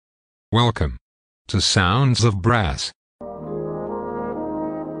Welcome to Sounds of Brass.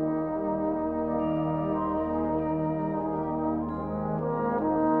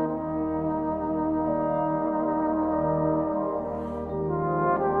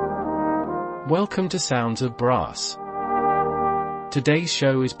 Welcome to Sounds of Brass. Today's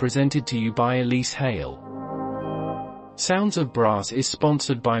show is presented to you by Elise Hale. Sounds of Brass is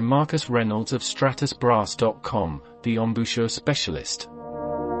sponsored by Marcus Reynolds of StratusBrass.com, the embouchure specialist.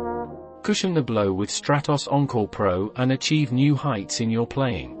 Cushion the blow with Stratos Encore Pro and achieve new heights in your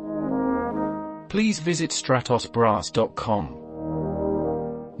playing. Please visit StratusBrass.com.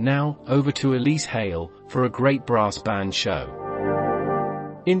 Now, over to Elise Hale for a great brass band show.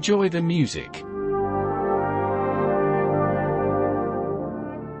 Enjoy the music.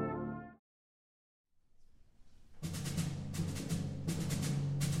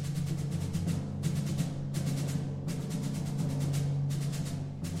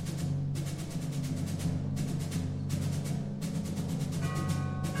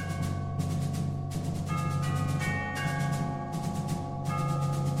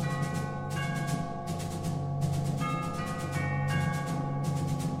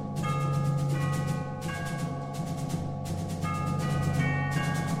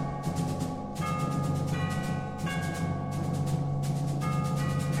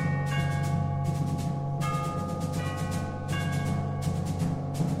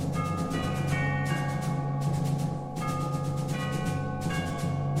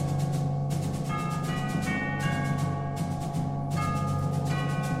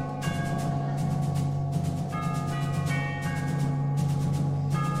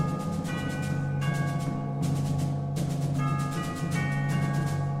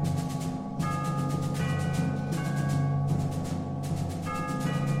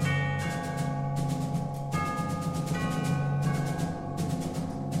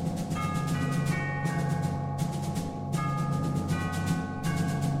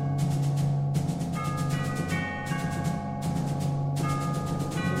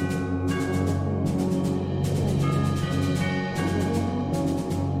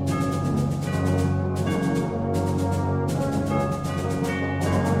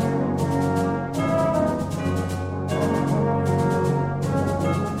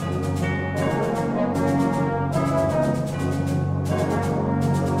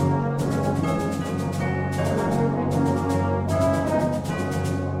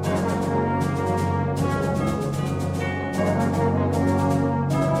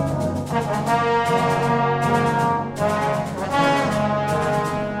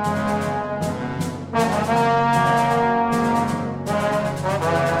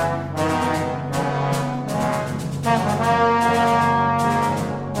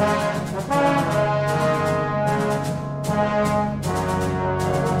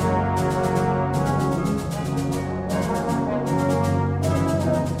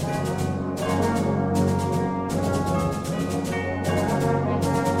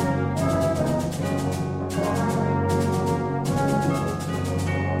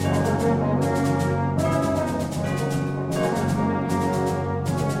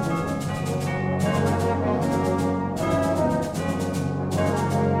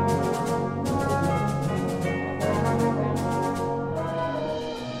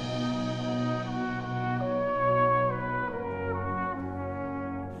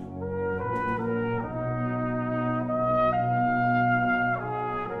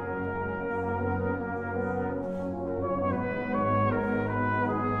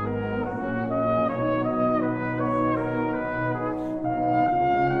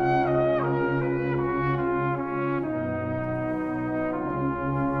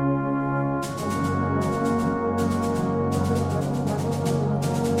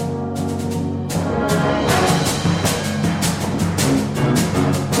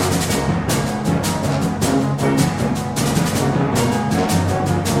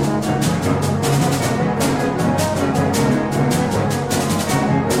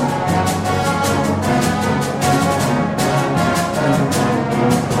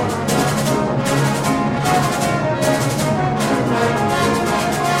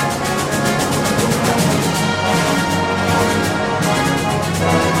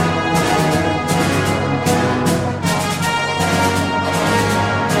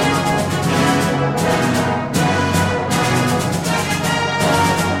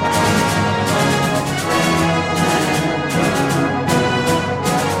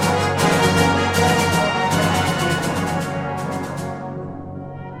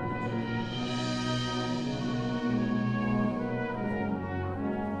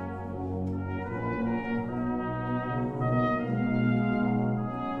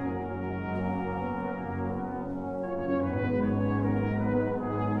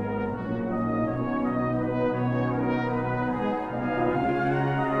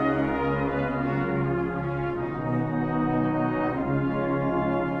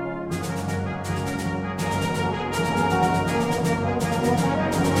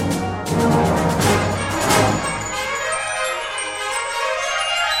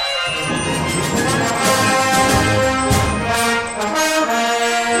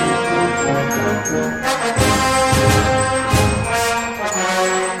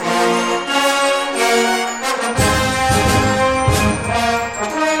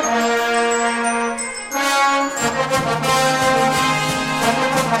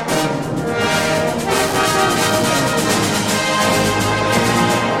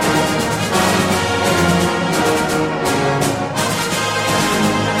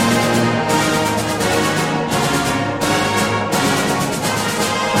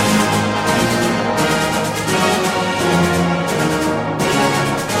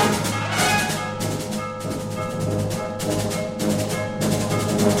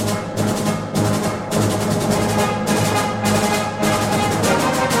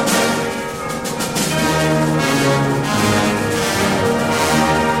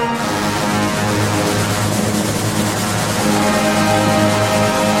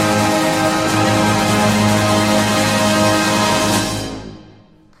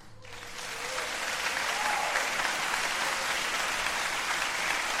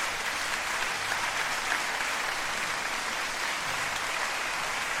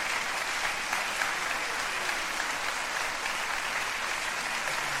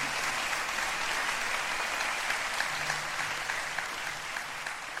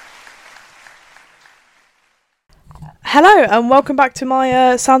 Hello and welcome back to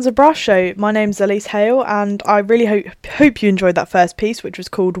my Sounds of Brass show. My name's Elise Hale and I really hope you enjoyed that first piece, which was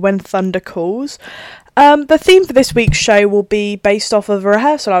called When Thunder Calls. The theme for this week's show will be based off of a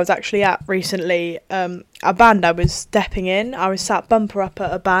rehearsal I was actually at recently. A band I was stepping in. I was sat bumper up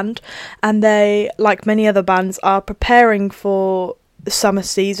at a band, and they, like many other bands, are preparing for the summer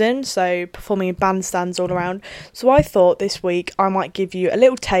season, so performing in bandstands all around. So I thought this week I might give you a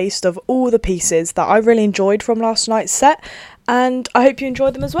little taste of all the pieces that I really enjoyed from last night's set, and I hope you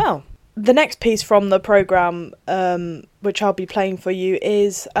enjoyed them as well. The next piece from the programme, which I'll be playing for you,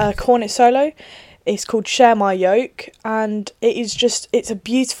 is a cornet solo. It's called Share My Yoke, and it's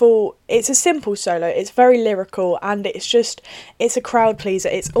a simple solo, it's very lyrical, and it's a crowd pleaser.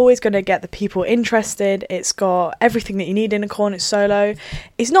 It's always going to get the people interested. It's got everything that you need in a cornet solo.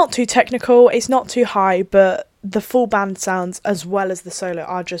 It's not too technical, it's not too high, but the full band sounds as well as the solo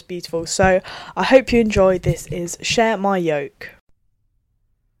are just beautiful. So I hope you enjoy. This is Share My Yoke.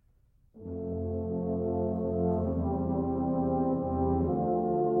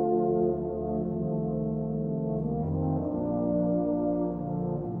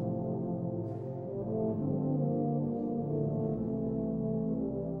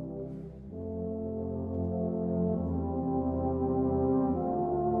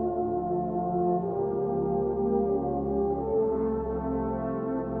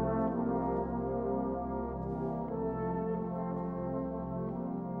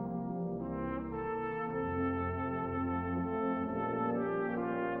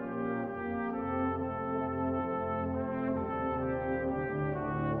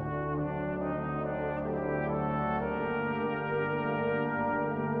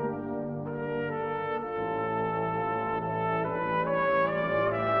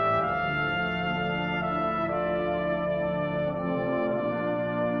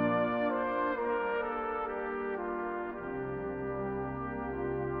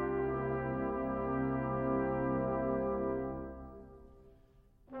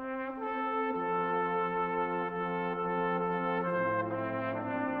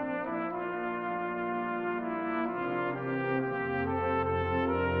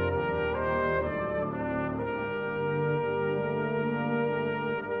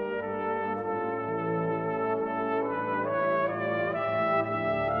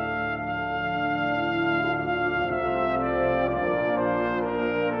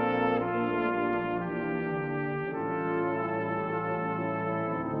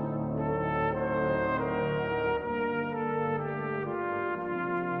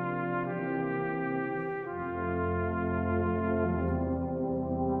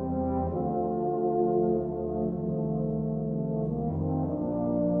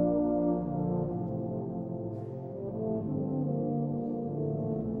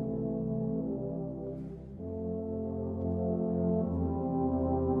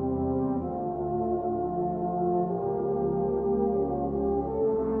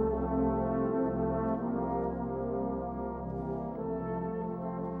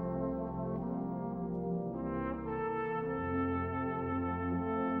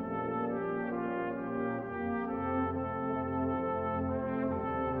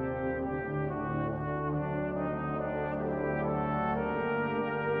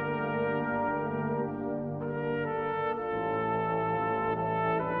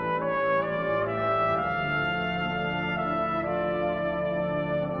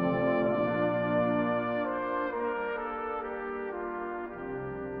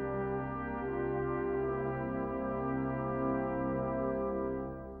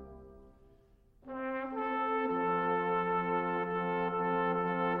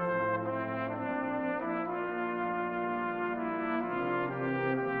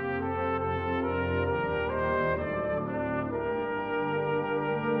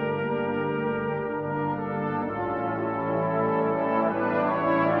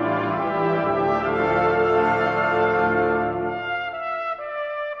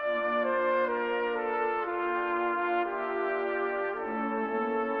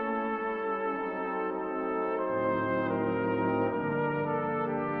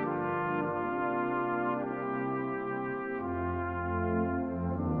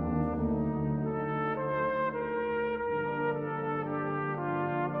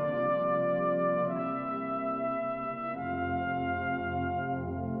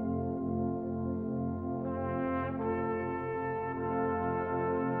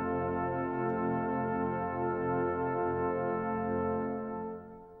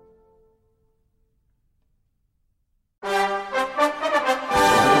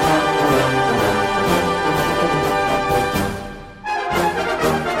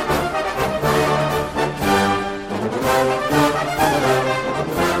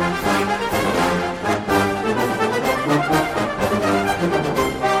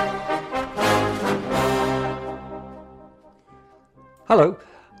 Hello,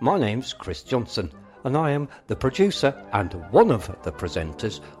 my name's Chris Johnson, and I am the producer and one of the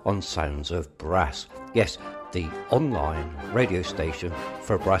presenters on Sounds of Brass. Yes, the online radio station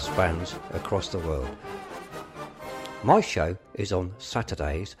for brass bands across the world. My show is on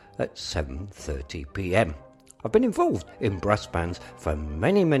Saturdays at 7:30 p.m. I've been involved in brass bands for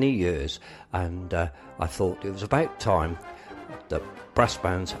many years, and I thought it was about time that brass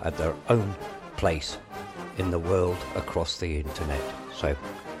bands had their own place in the world across the internet. So,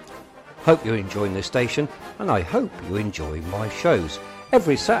 hope you're enjoying this station, and I hope you enjoy my shows.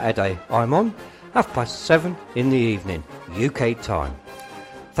 Every Saturday I'm on, 7:30 in the evening, UK time.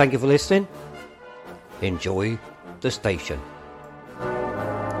 Thank you for listening. Enjoy the station.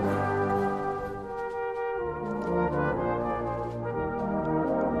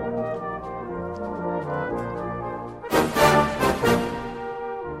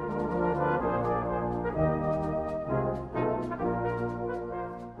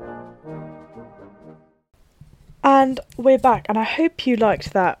 And we're back, and I hope you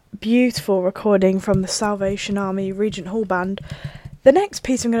liked that beautiful recording from the Salvation Army Regent Hall Band. The next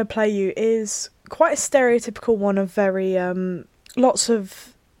piece I'm going to play you is quite a stereotypical one of very lots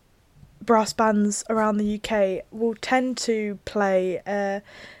of brass bands around the UK will tend to play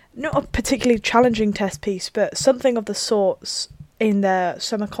not a particularly challenging test piece, but something of the sorts in their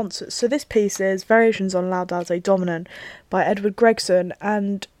summer concerts. So this piece is Variations on Laudate Dominum by Edward Gregson,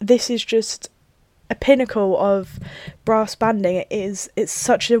 and this is just a pinnacle of brass banding. It's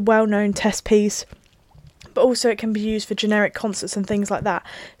such a well-known test piece, but also it can be used for generic concerts and things like that.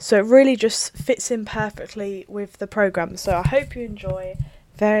 So it really just fits in perfectly with the programme. So I hope you enjoy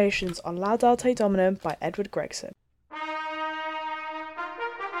Variations on Laudate Dominum by Edward Gregson.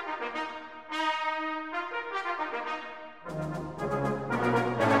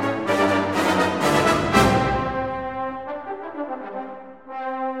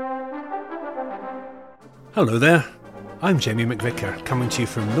 Hello there, I'm Jamie McVicker, coming to you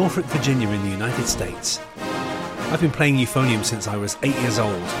from Norfolk, Virginia in the United States. I've been playing euphonium since I was 8 years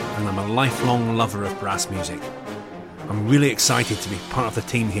old, and I'm a lifelong lover of brass music. I'm really excited to be part of the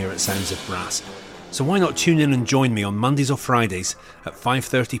team here at Sounds of Brass, so why not tune in and join me on Mondays or Fridays at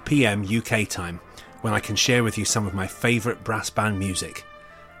 5:30 p.m. UK time, when I can share with you some of my favourite brass band music.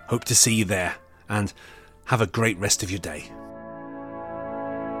 Hope to see you there, and have a great rest of your day.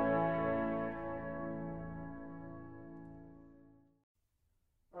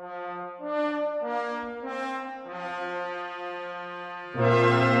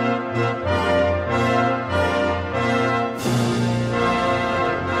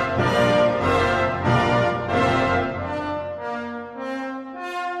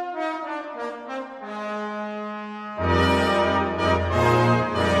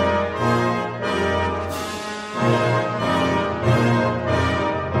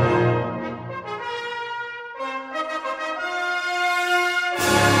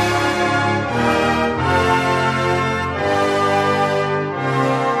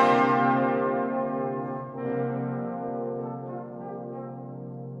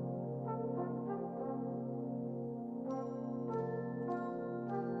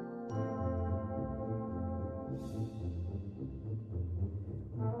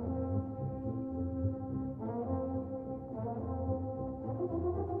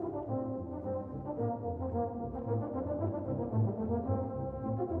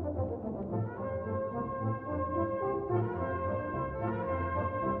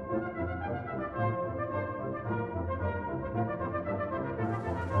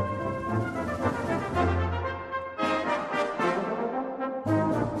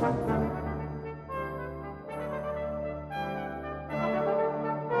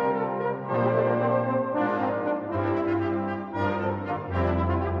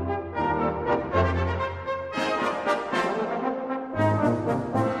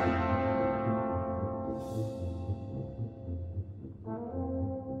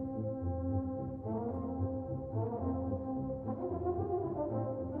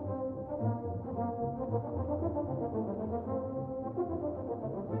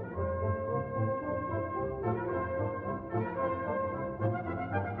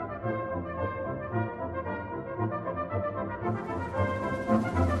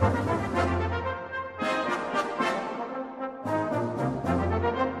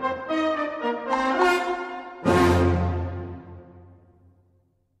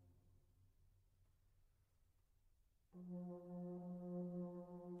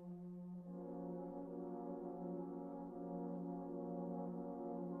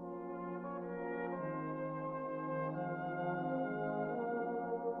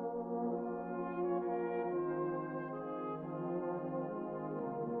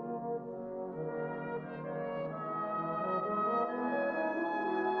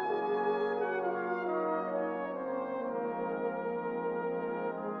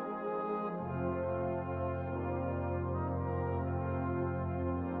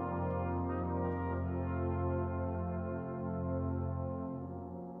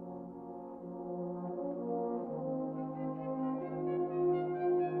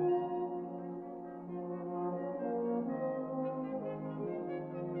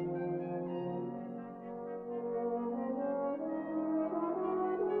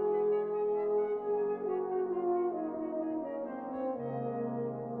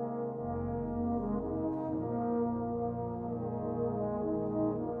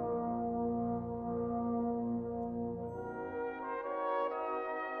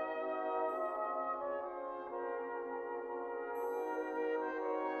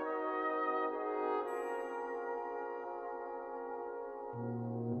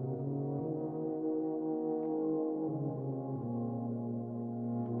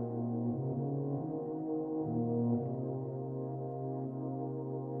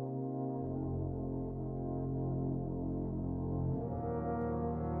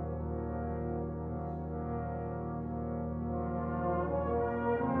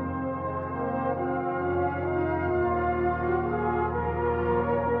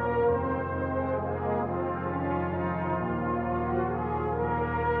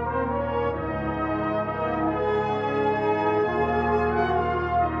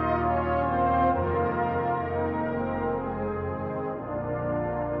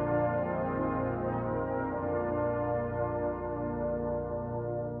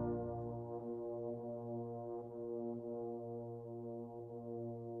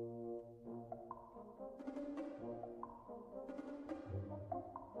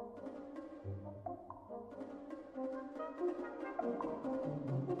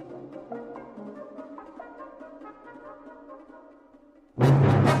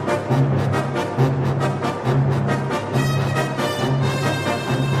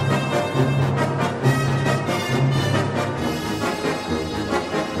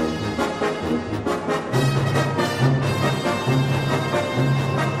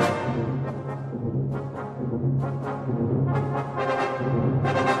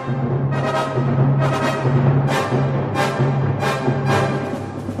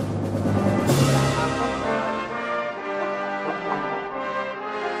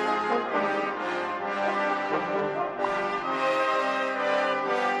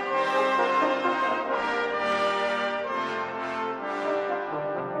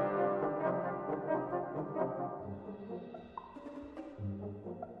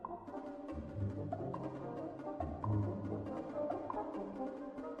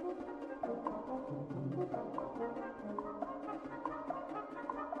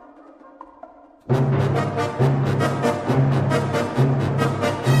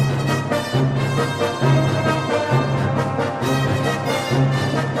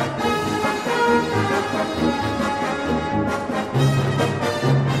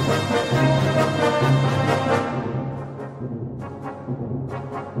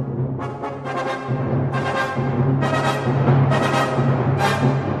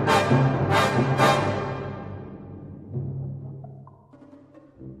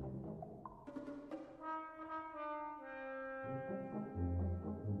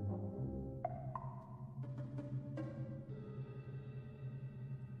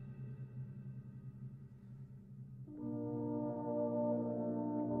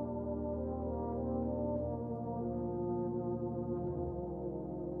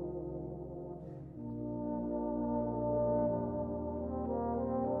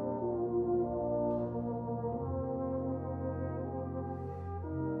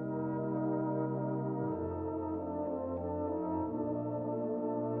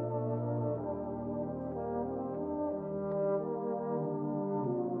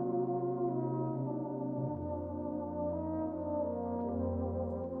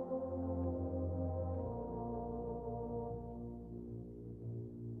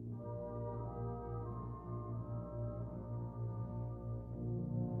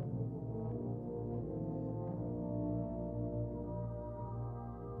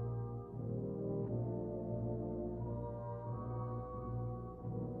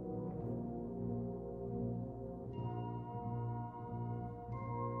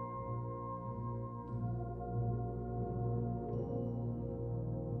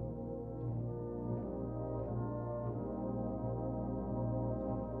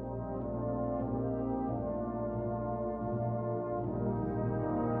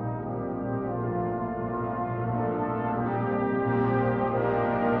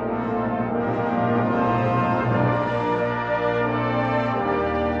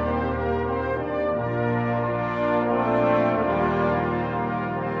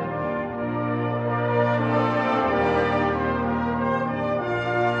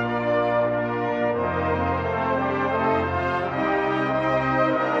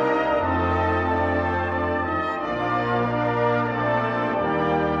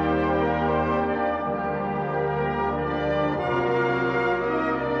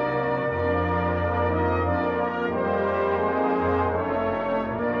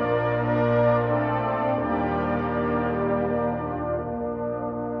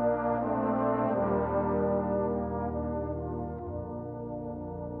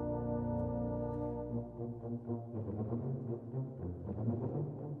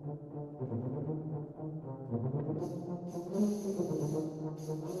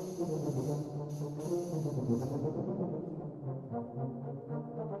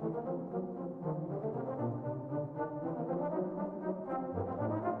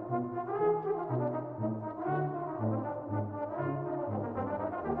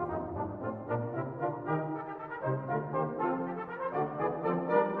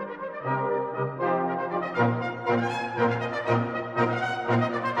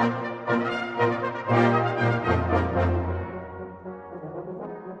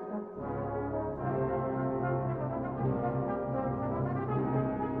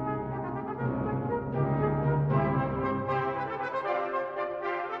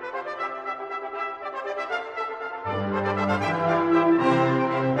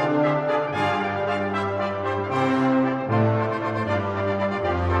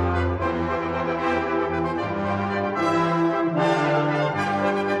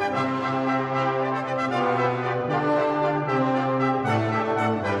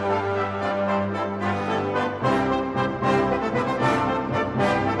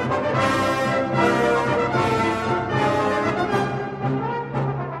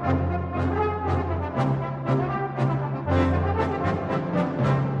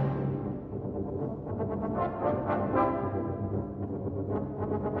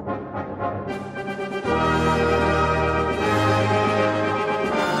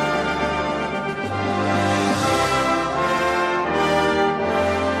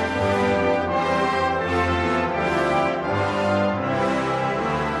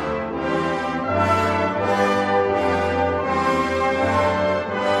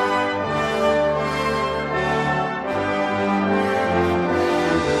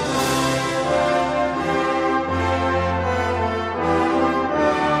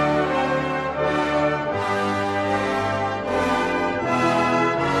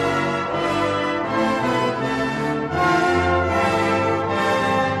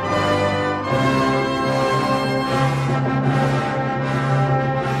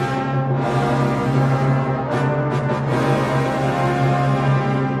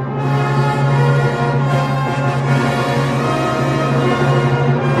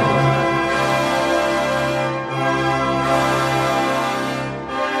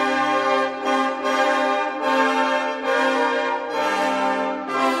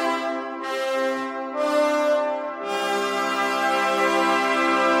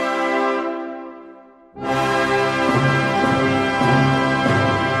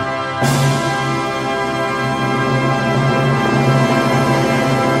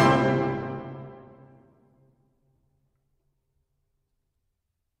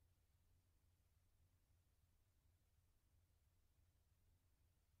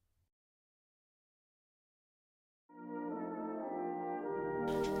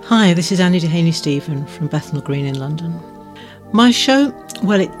 Hi, this is Annie Dehaney-Stephen from Bethnal Green in London. My show,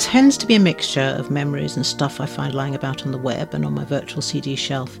 well, it tends to be a mixture of memories and stuff I find lying about on the web and on my virtual CD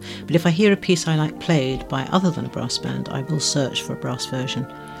shelf. But if I hear a piece I like played by other than a brass band, I will search for a brass version.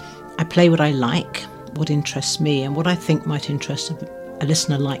 I play what I like, what interests me, and what I think might interest a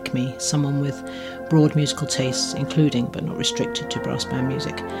listener like me, someone with broad musical tastes, including but not restricted to brass band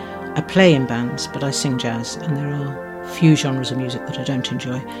music. I play in bands, but I sing jazz, and there are few genres of music that I don't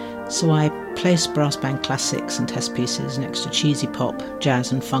enjoy. So I place brass band classics and test pieces next to cheesy pop,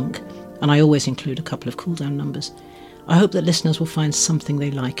 jazz and funk, and I always include a couple of cool-down numbers. I hope that listeners will find something they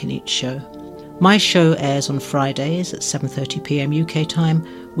like in each show. My show airs on Fridays at 7:30pm UK time,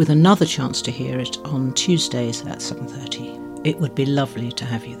 with another chance to hear it on Tuesdays at 7:30. It would be lovely to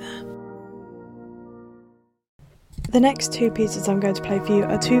have you there. The next two pieces I'm going to play for you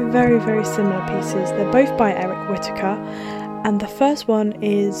are two very, very similar pieces. They're both by Eric Whittaker, and the first one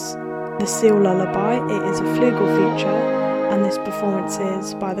is The Seal Lullaby. It is a Flugel feature, and this performance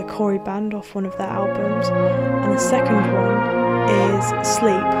is by the Corey Band off one of their albums. And the second one is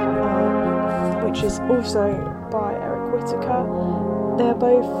Sleep, which is also by Eric Whittaker. They're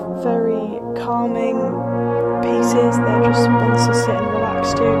both very calming pieces. They're just ones to sit and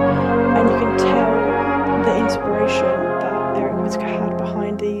relax to, and you can tell the inspiration that Eric Whittaker had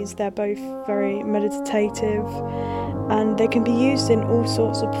behind these. They're both very meditative, and they can be used in all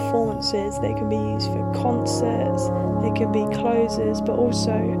sorts of performances. They can be used for concerts, they can be closers, but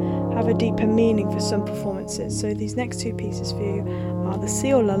also have a deeper meaning for some performances. So these next two pieces for you are The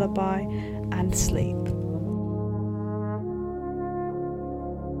Seal Lullaby and Sleep.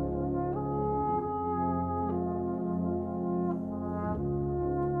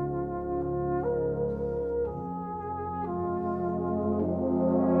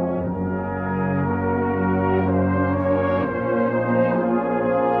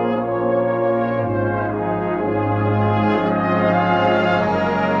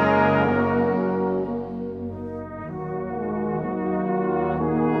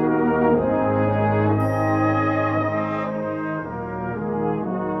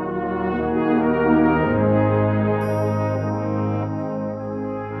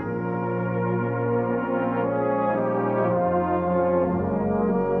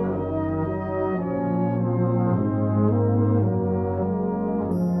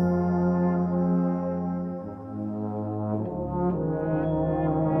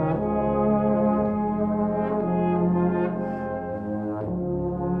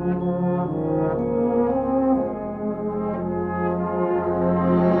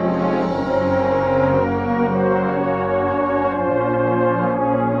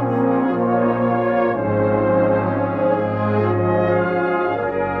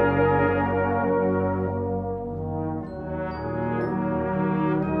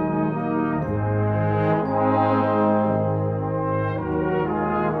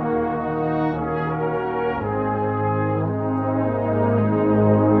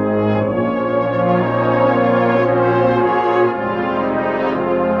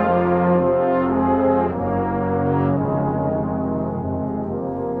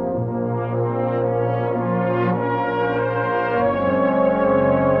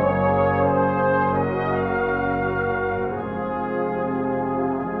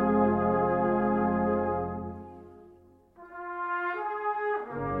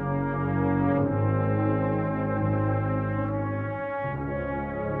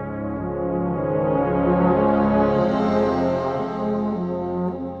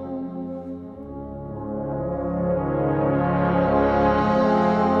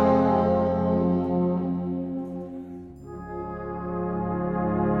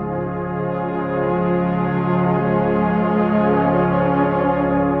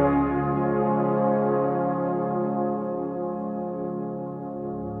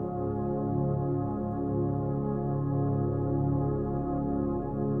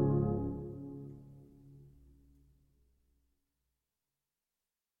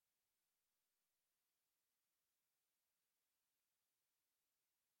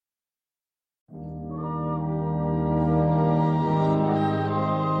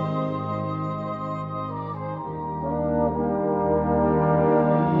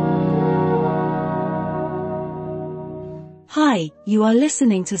 Hi, you are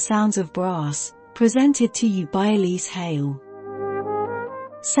listening to Sounds of Brass, presented to you by Elise Hale.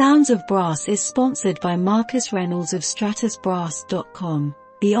 Sounds of Brass is sponsored by Marcus Reynolds of StratosBrass.com,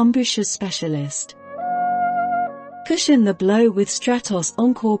 the embouchure specialist. Cushion the blow with Stratos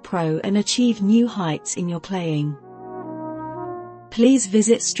Encore Pro and achieve new heights in your playing. Please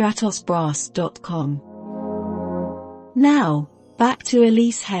visit StratosBrass.com. Now, back to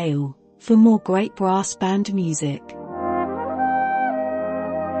Elise Hale for more great brass band music.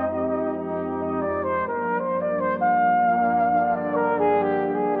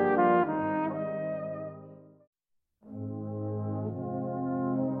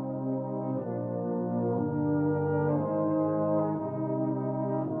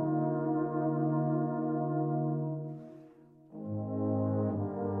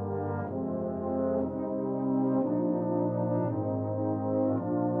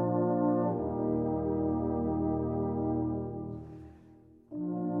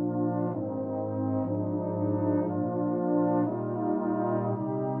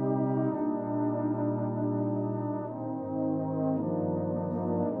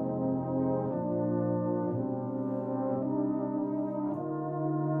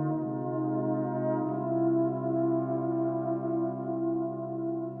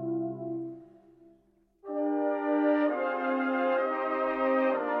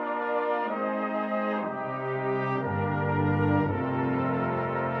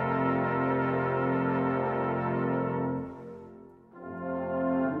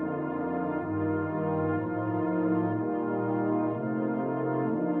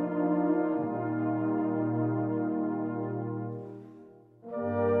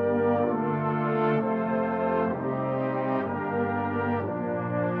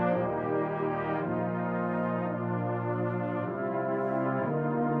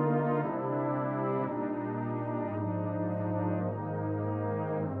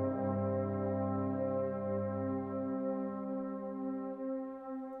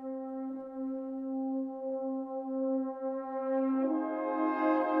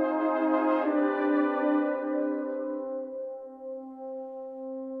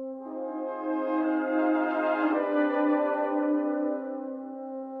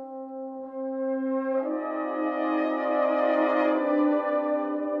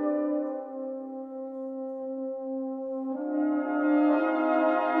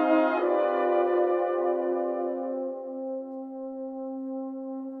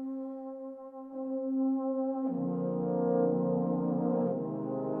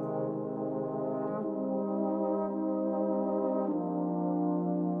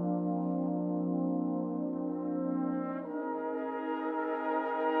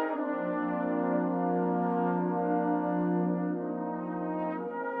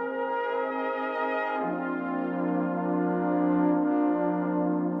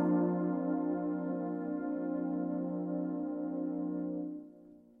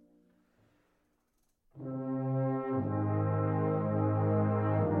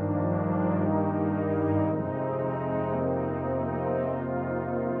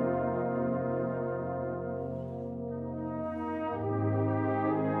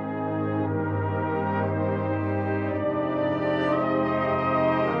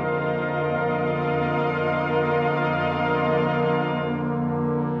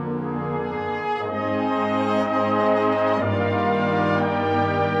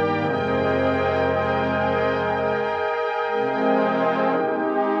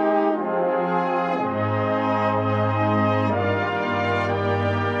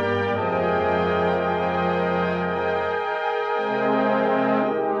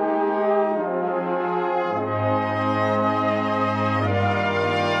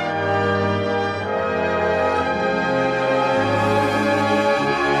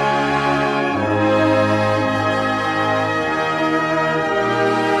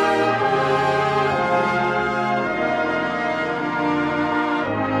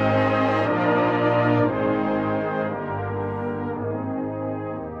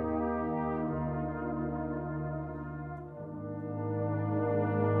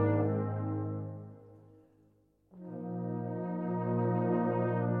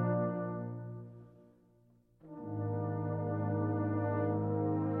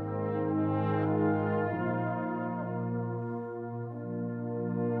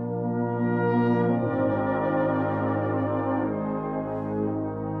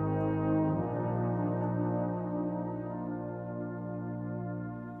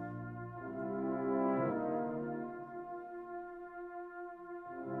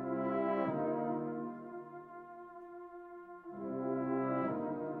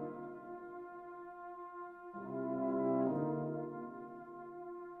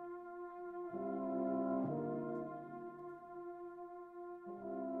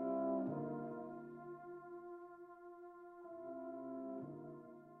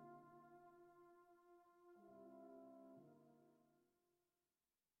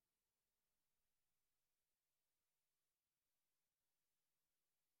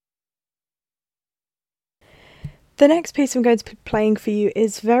 The next piece I'm going to be playing for you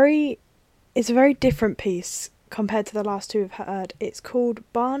is a very different piece compared to the last two we've heard. It's called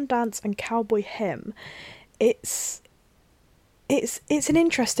Barn Dance and Cowboy Hymn. It's an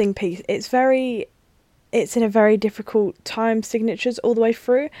interesting piece. It's in a very difficult time signatures all the way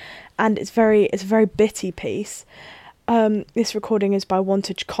through, and it's a very bitty piece. This recording is by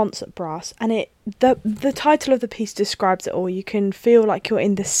Wantage Concert Brass, and the title of the piece describes it all. You can feel like you're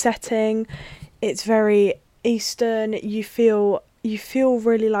in the setting. It's very Eastern. You feel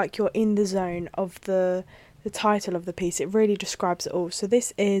really like you're in the zone of the title of the piece. It really describes it all. So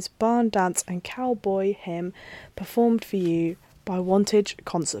this is Barn Dance and Cowboy Hymn, performed for you by Wantage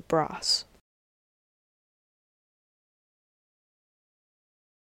Concert Brass.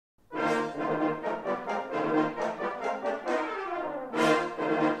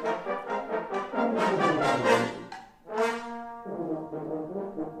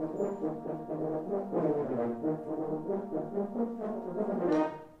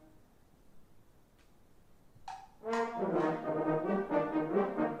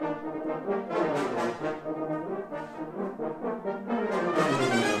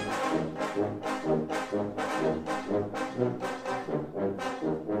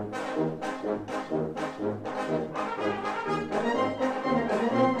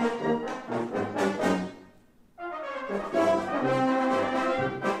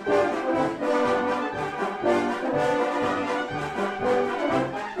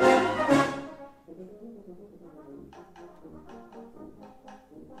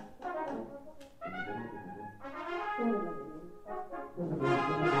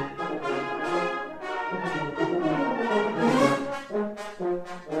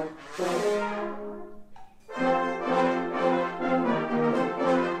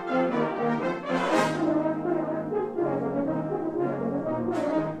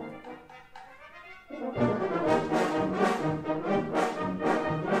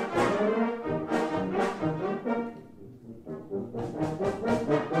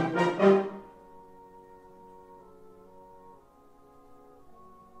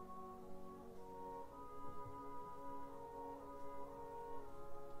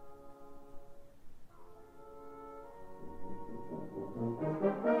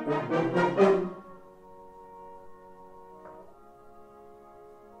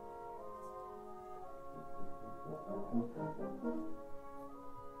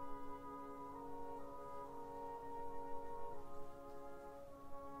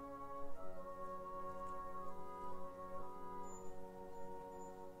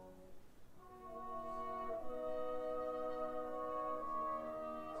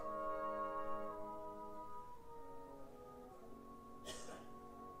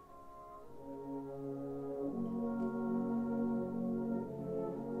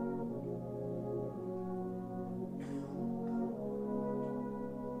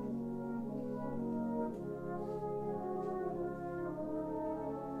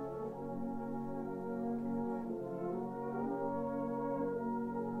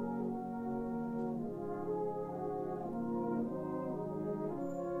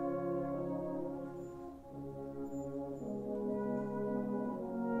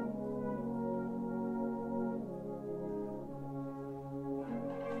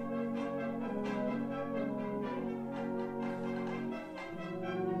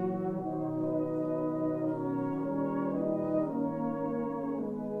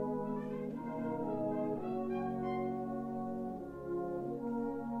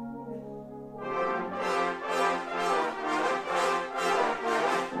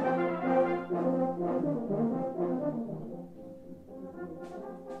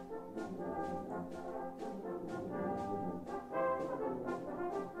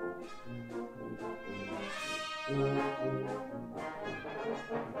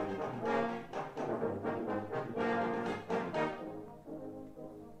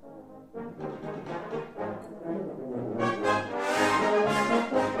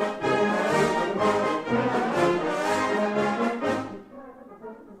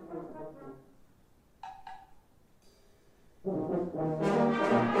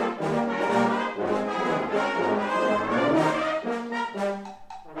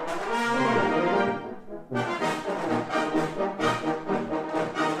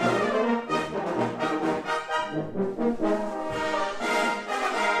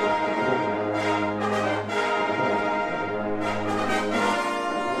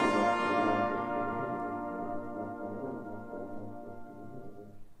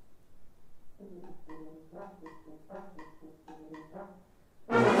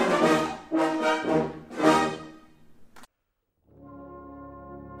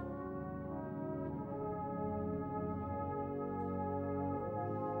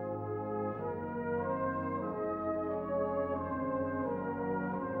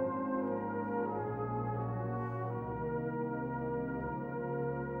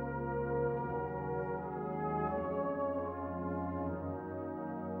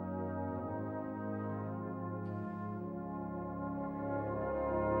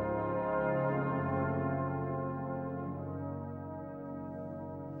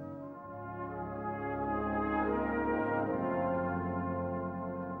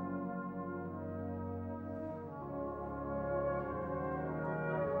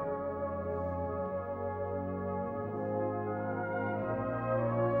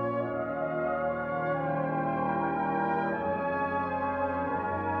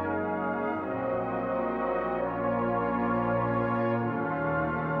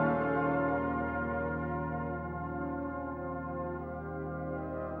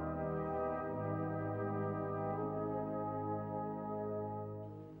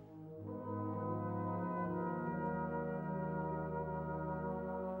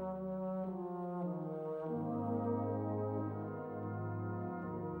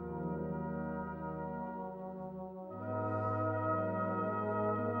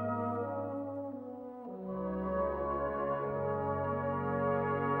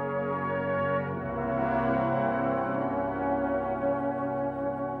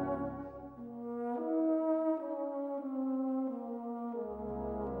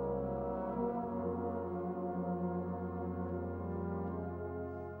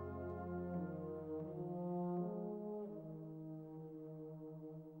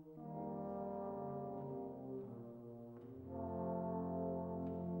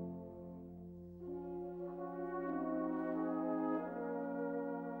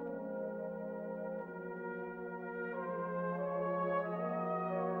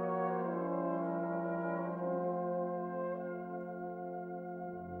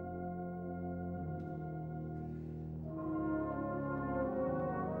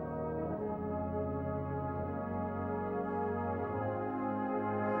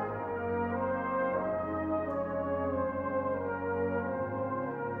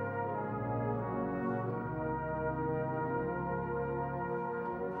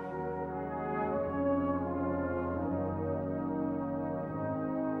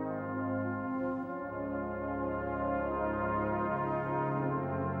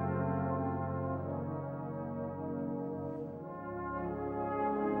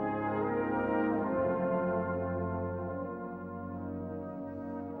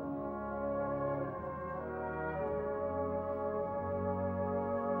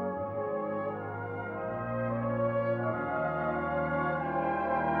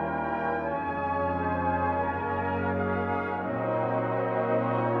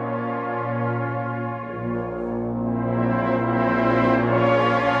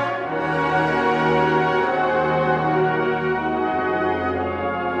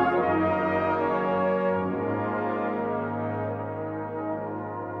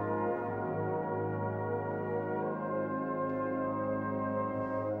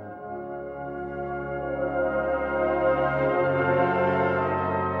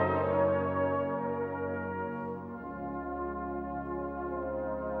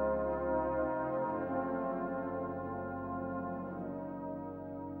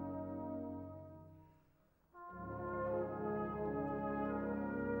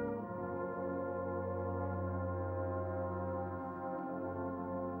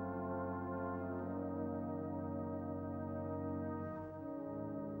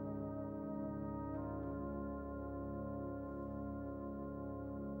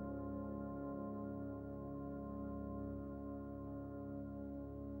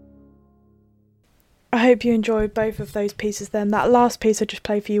 hope you enjoyed both of those pieces then. That last piece I just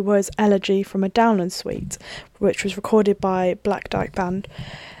played for you was Elegy from a Downland Suite, which was recorded by Black Dyke Band.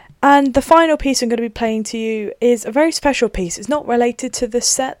 And the final piece I'm going to be playing to you is a very special piece. It's not related to the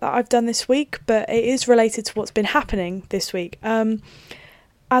set that I've done this week, but it is related to what's been happening this week.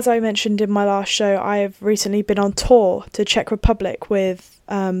 As I mentioned in my last show, I have recently been on tour to Czech Republic with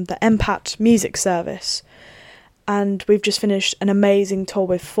the MPAT music service. And we've just finished an amazing tour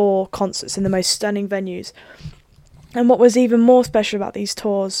with 4 concerts in the most stunning venues. And what was even more special about these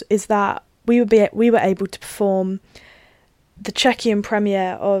tours is that we were able to perform the Czechian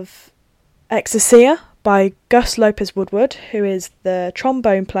premiere of Exorcia by Gus Lopez Woodward, who is the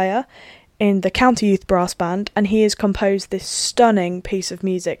trombone player in the County Youth Brass Band, and he has composed this stunning piece of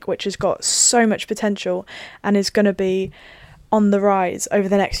music which has got so much potential and is going to be on the rise over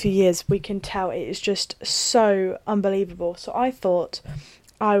the next few years. We can tell it is just so unbelievable. So I thought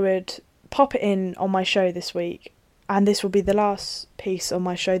I would pop it in on my show this week, and this will be the last piece on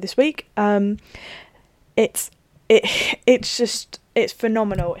my show this week. It's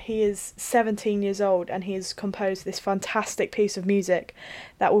phenomenal. He is 17 years old and he has composed this fantastic piece of music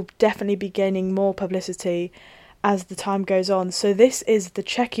that will definitely be gaining more publicity as the time goes on. So this is the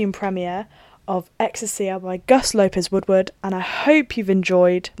Czechian premiere of Exorcia by Gus Lopez Woodward, and I hope you've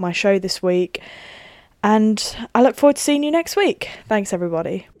enjoyed my show this week, and I look forward to seeing you next week. Thanks,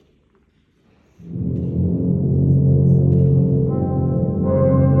 everybody.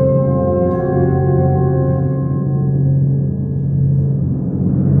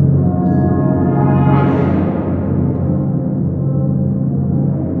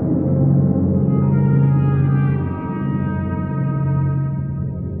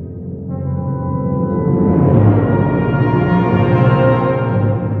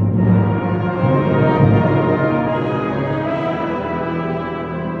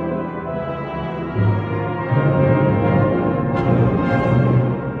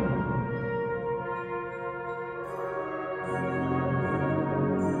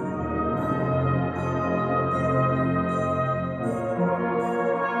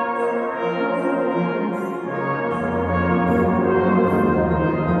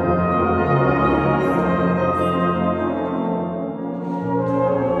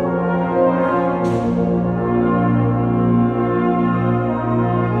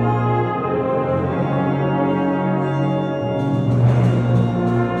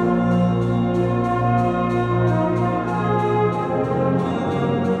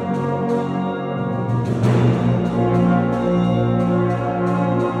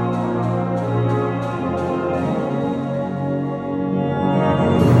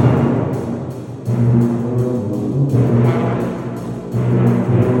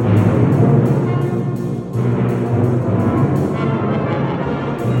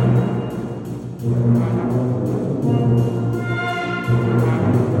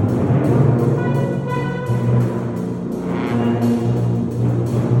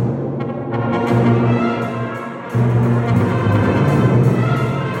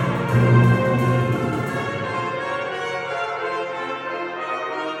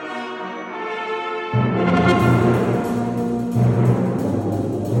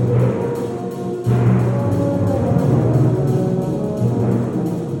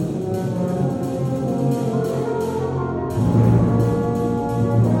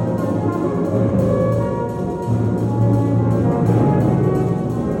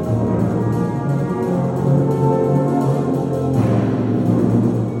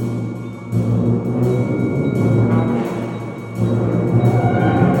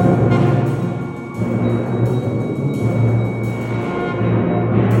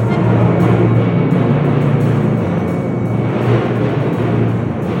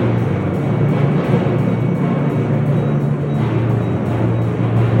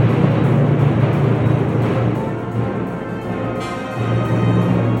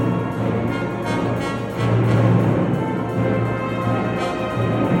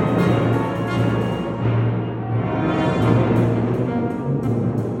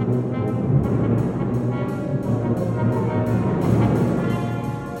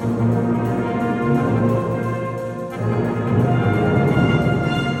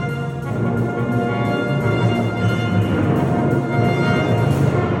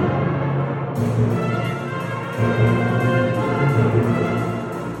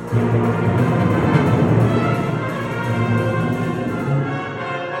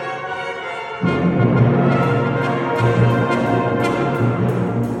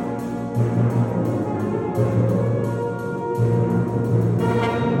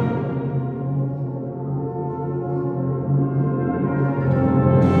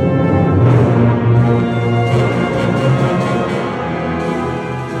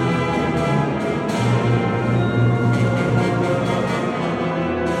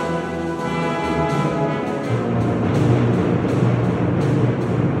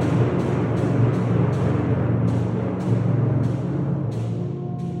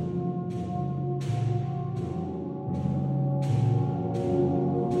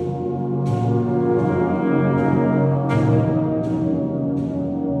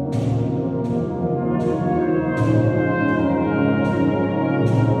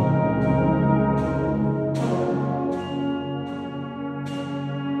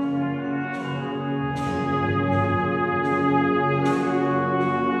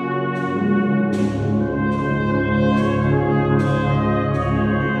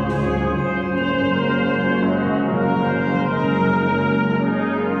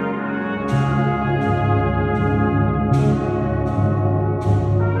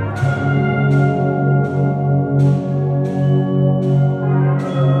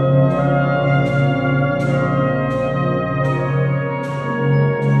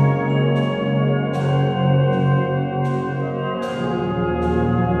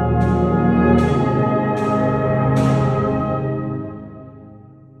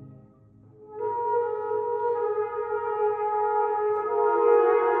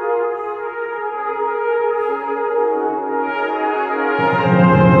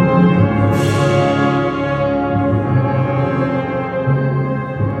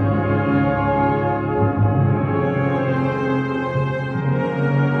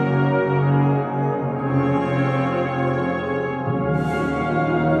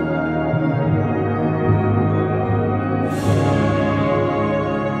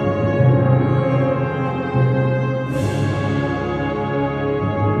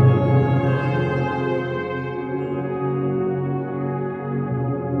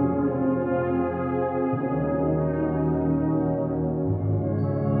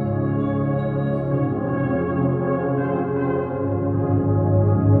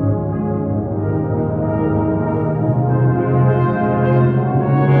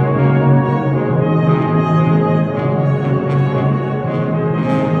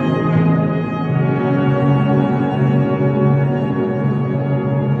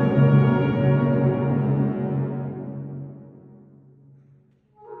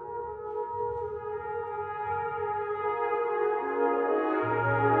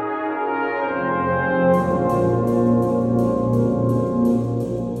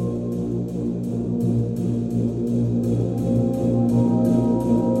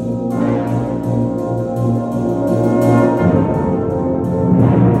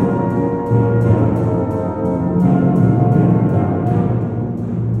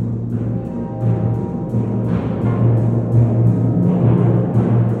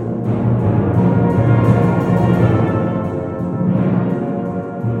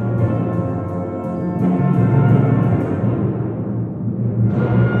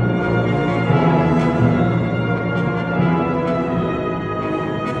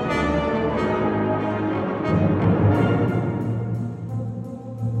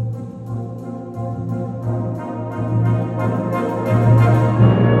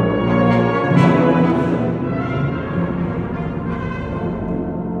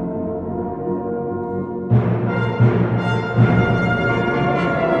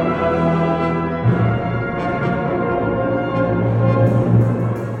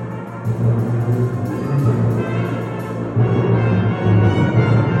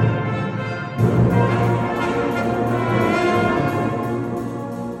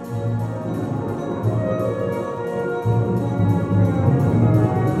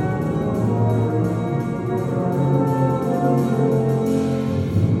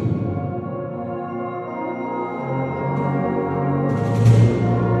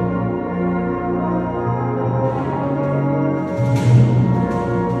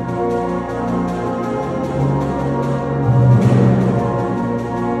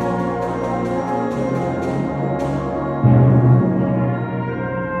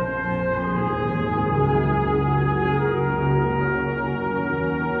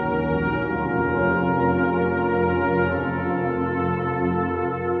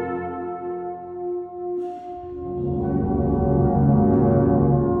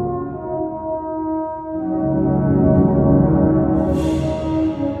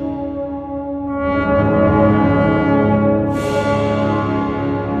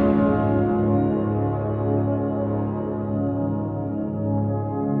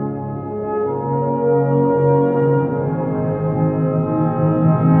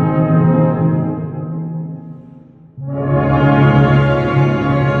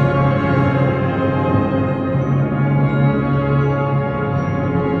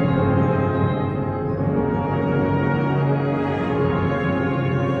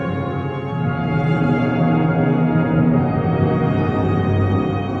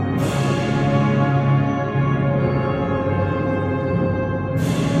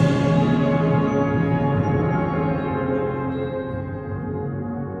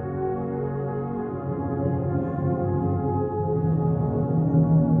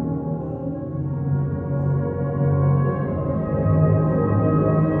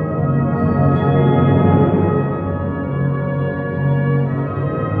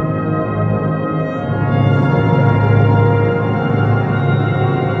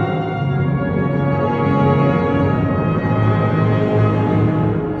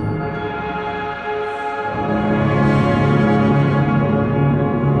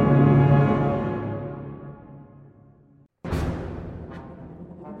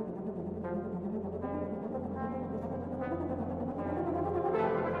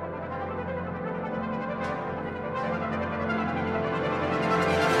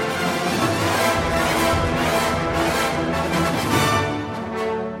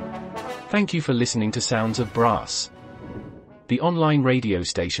 Thank you for listening to Sounds of Brass, the online radio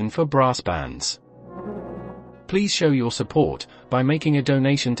station for brass bands. Please show your support by making a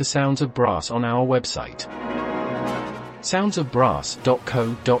donation to Sounds of Brass on our website,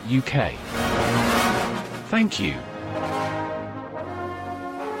 soundsofbrass.co.uk. Thank you.